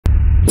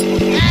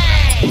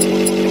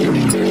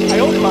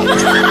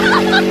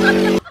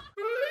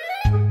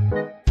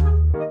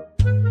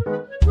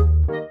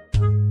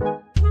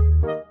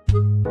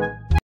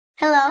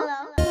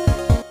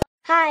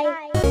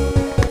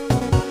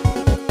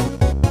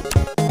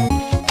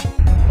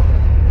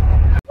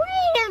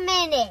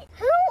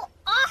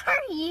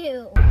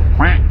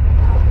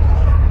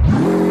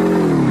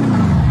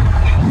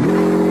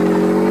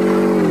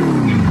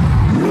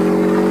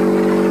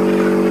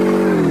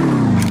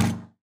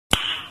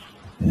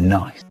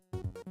Nice.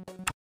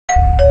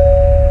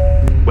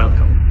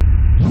 Welcome.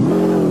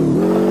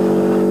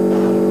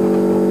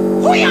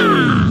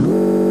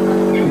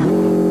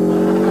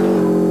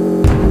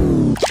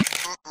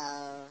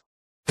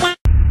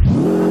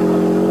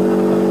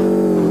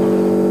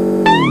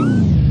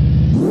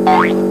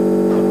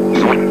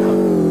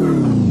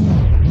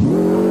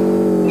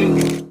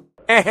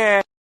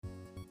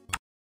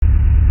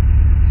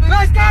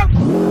 Let's go!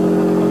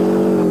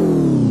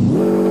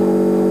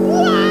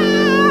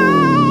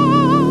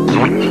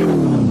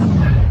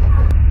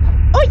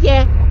 Oh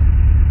yeah!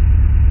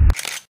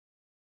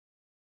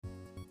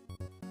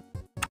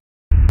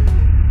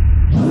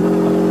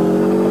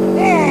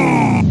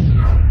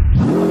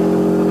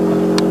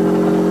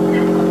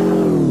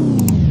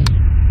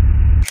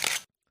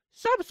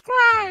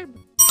 Subscribe!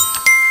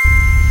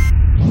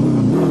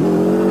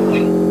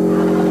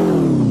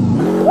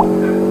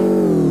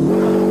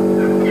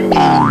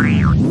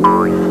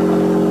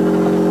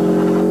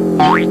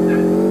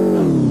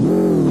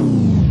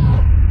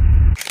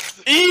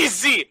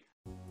 Easy!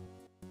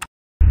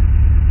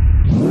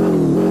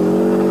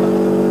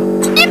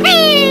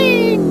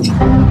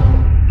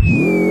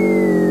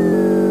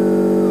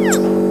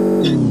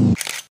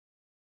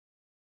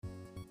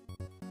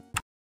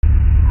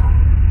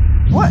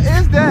 What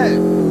is that?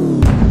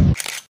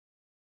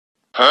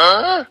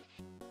 Huh?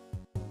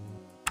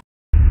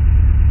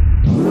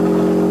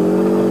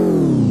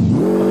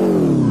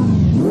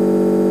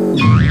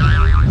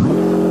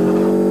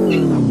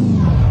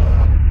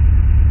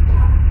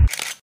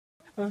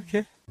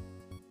 Okay.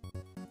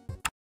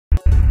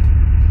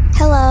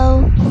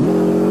 Hello.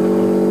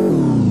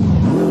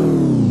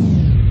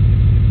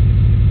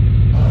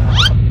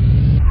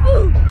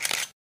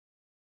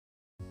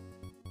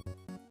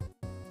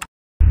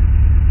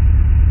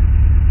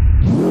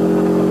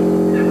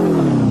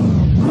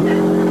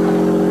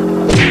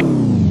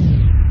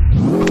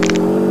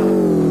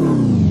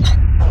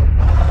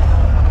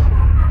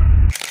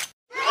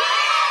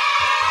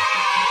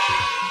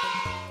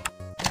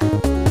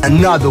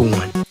 Another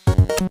one.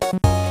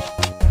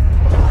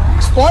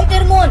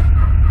 Spoiler moon!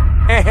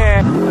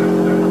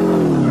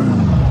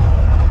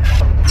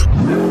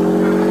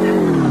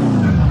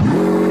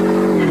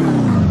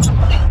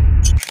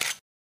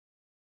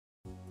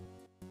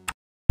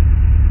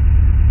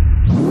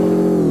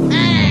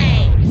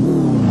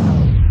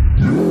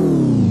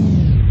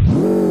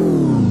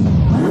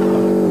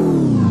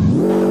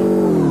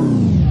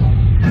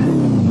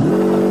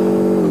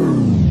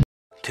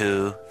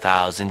 Two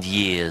 2,000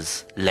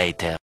 years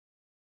later.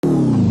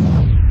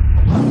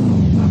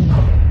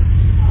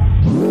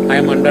 I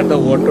am under the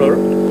water.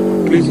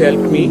 Please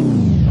help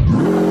me.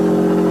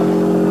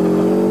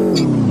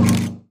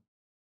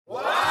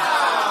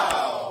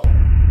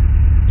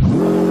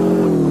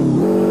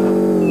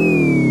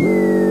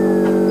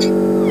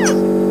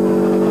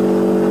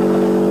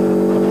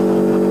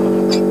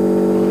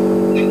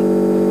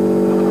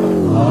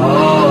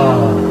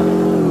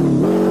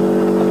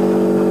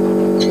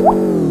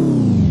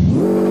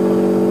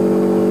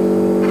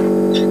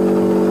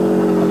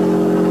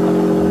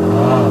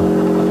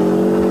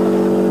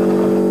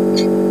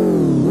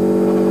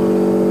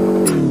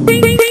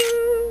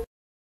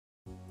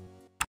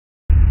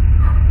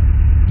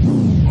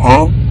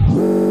 Huh?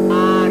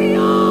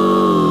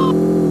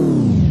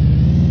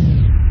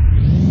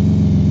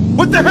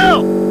 What the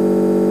hell?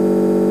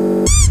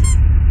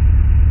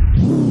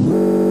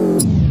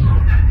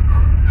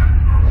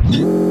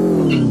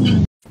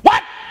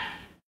 What?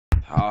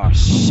 Oh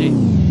shit.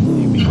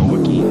 Here we go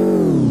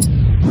again.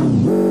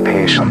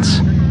 Patience.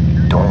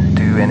 Don't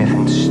do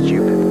anything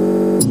stupid.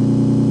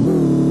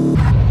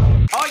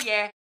 Oh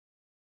yeah!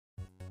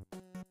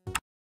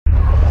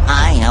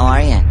 Hi, how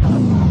are you?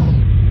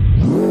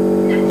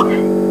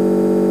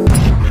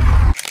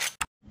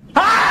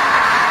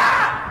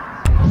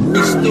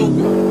 You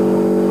stupid.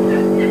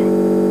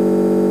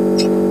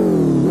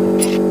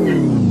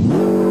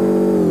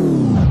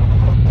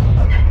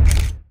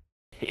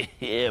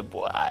 Yeah,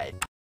 boy.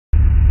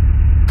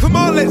 Come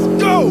on, let's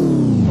go!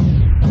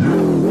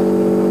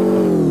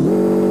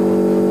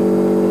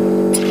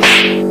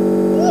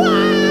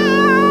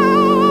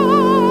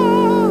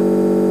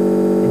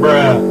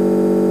 Bruh.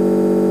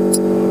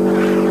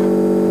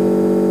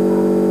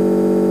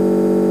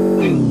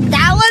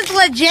 That was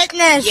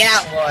legitness!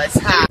 Yeah, it was,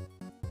 huh?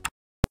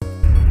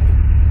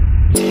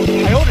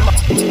 I ordered my...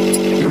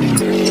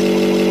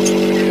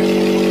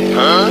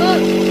 Huh?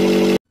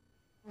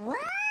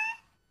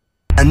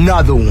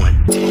 Another one.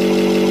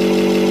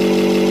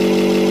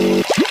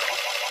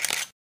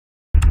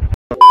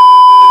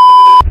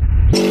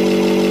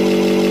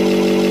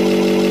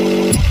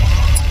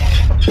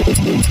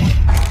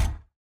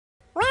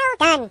 Well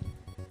done.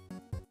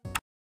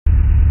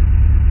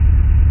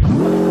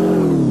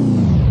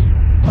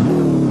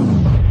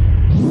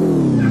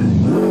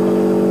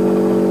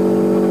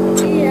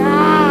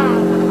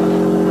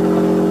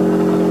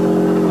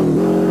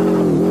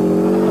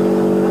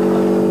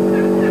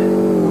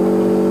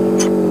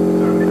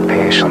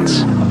 Patience.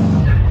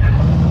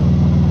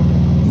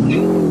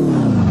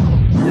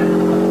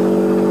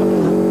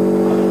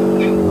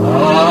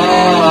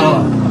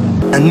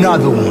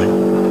 Another one.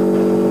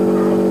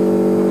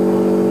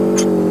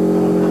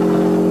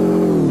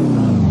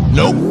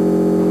 Nope.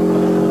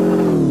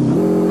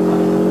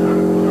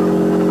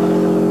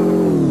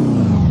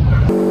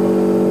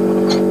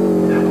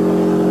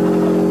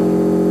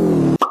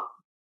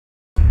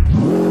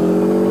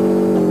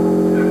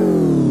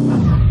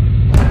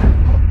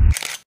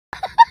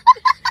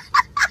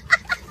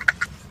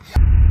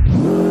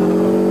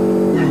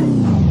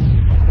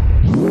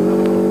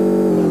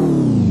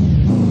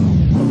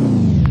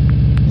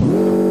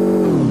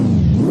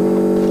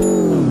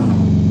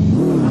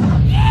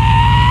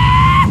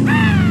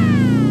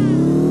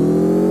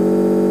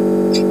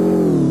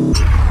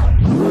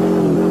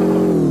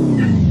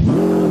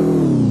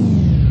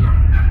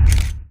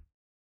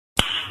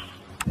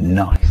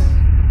 Nice.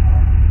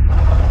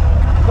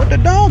 What the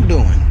dog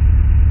doing?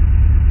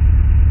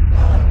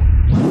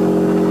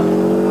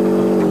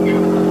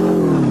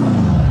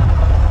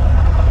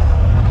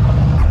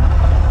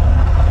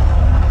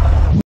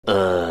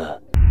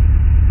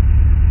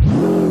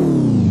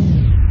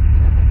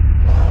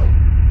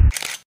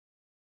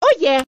 Oh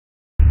yeah.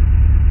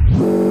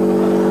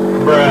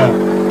 Bruh.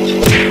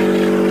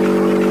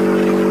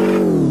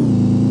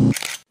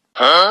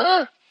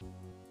 Huh?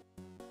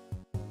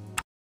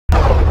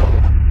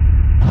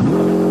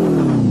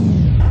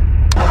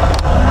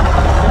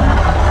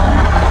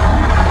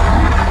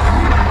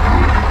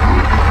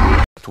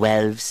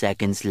 "12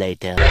 seconds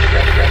later."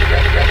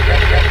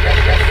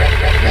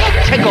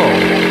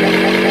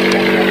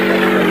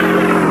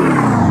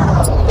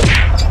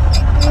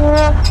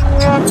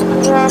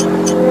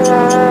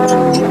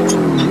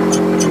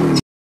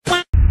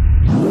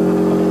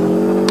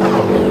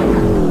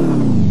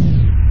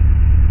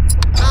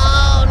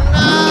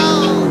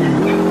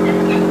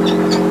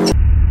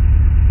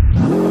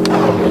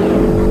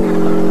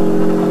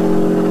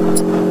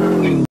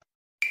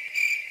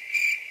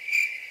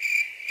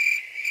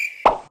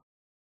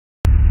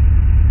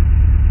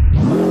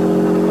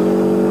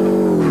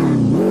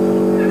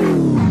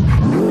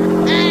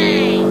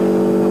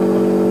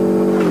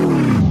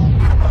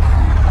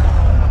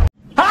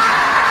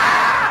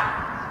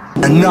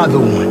 Another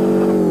one.